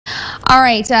All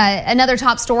right, another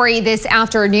top story this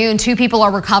afternoon. Two people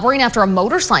are recovering after a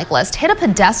motorcyclist hit a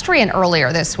pedestrian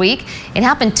earlier this week. It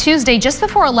happened Tuesday just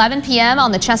before 11 p.m.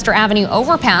 on the Chester Avenue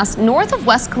overpass north of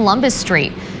West Columbus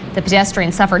Street. The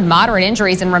pedestrian suffered moderate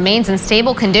injuries and remains in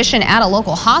stable condition at a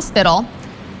local hospital.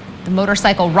 The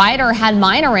motorcycle rider had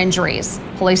minor injuries.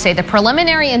 Police say the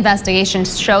preliminary investigation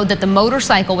showed that the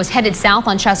motorcycle was headed south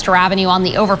on Chester Avenue on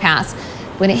the overpass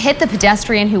when it hit the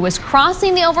pedestrian who was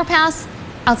crossing the overpass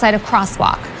outside a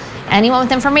crosswalk. Anyone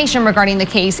with information regarding the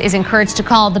case is encouraged to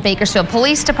call the Bakersfield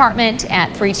Police Department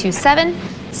at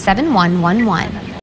 327-7111.